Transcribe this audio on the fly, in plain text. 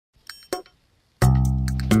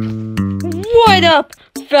What up,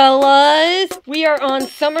 fellas? We are on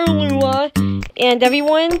Summer Luau, and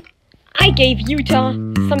everyone, I gave Utah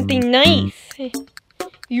something nice.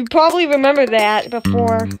 You probably remember that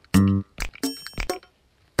before.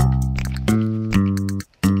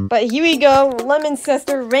 But here we go, Lemon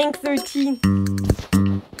Sister, rank 13.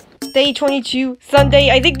 Day 22,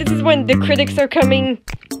 Sunday. I think this is when the critics are coming.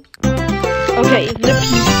 Okay, the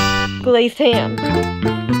peach. Glazed ham.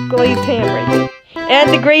 Glazed ham right there. And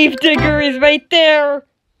the grave digger is right there.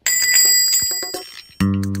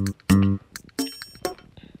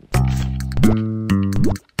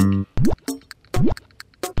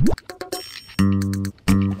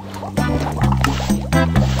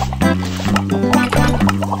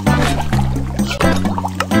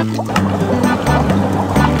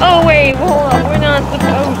 Oh wait, hold on. We're not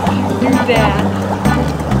supposed to do that.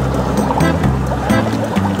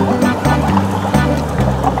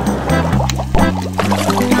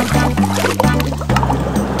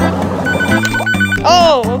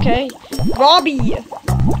 Oh, okay. Robbie.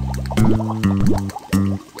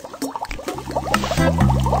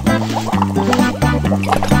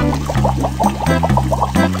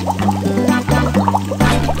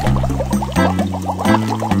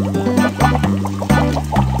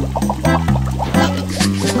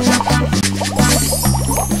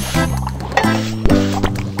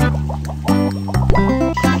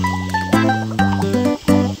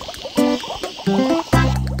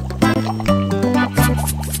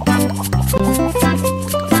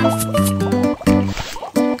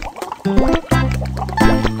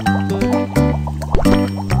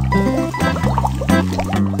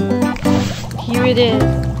 Here it is.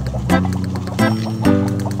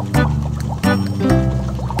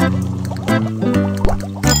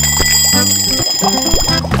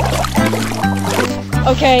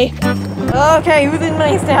 Okay. Okay, who's in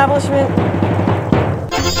my establishment?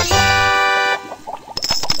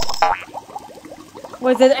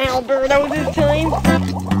 Was it Alberto this time?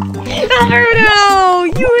 Alberto!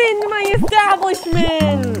 You in my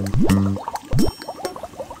establishment!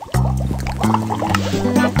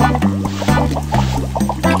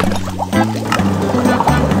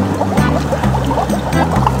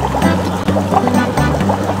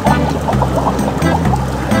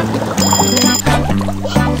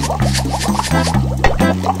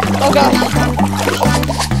 Oh gosh.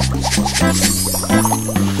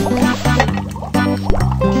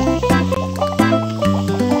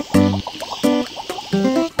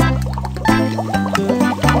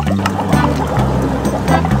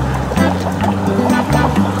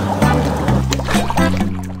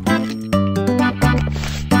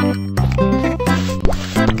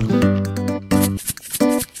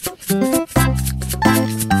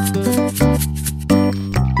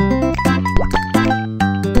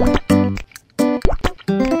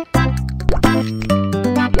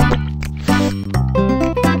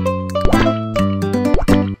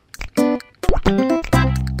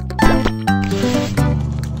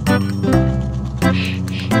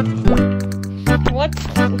 What?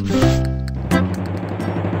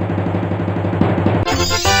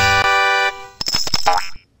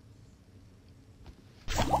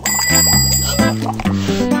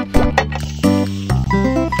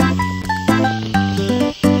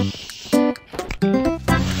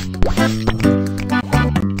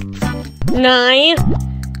 Nine.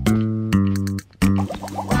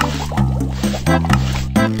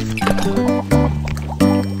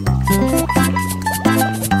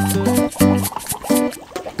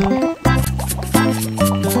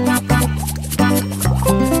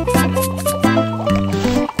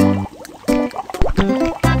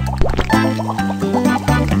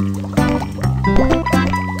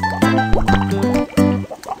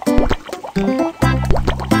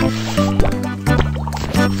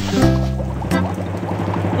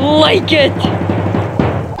 Like it!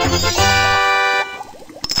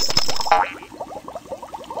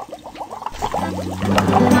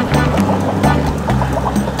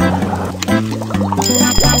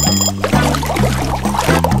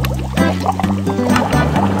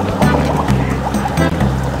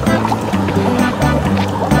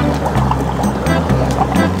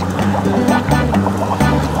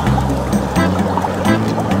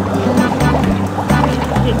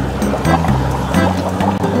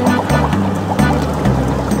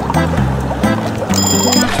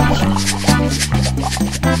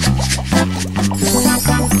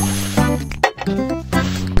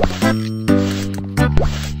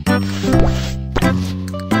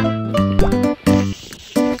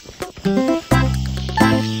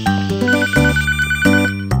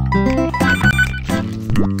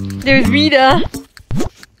 There's Rita.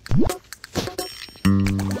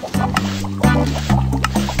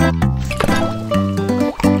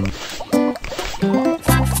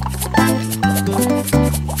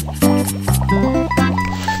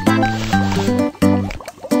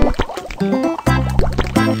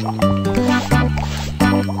 Oh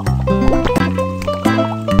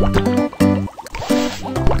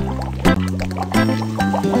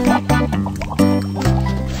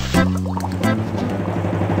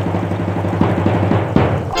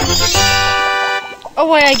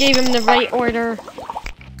wait, I gave him the right order.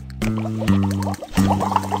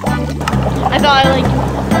 I thought I like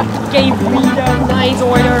gave Rita a nice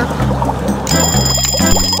order.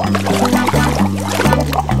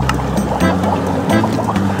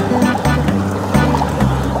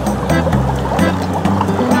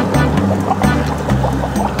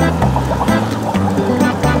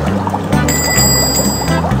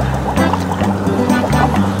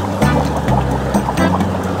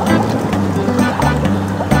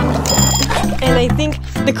 And I think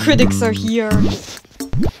the critics are here.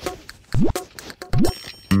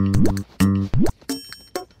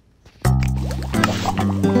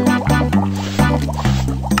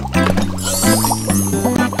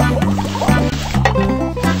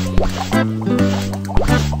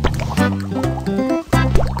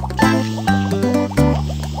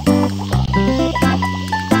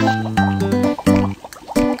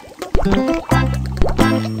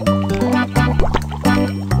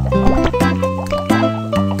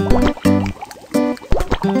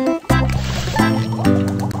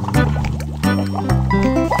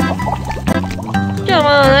 Come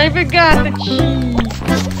on, I forgot the cheese.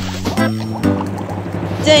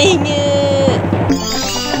 Dang it.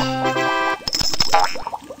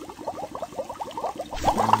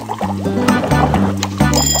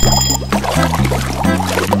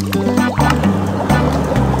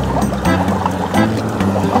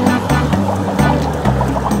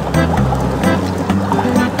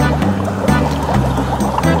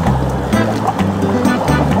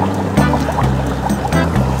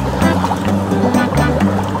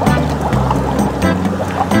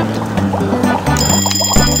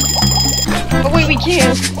 Oh wait, we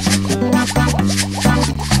can't.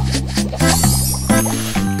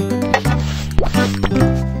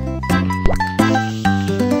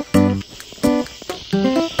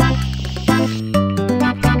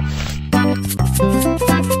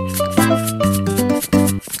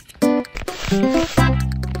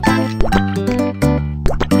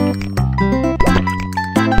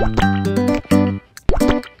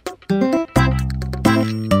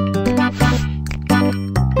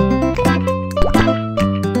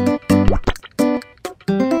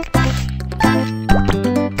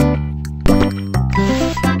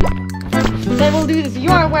 Then we'll do this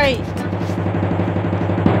your way.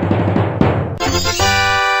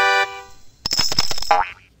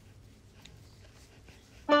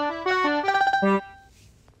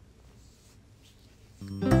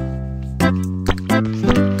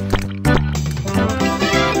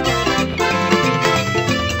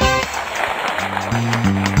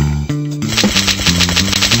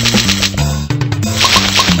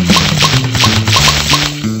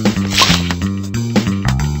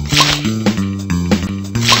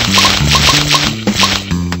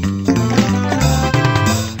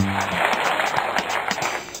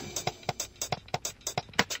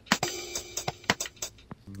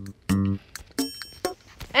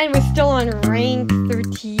 And we're still on rank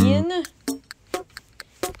 13.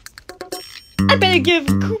 I better give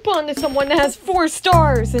a coupon to someone that has 4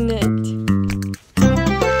 stars in it.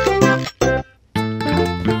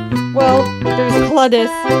 Well, there's Cludus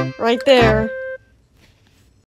right there.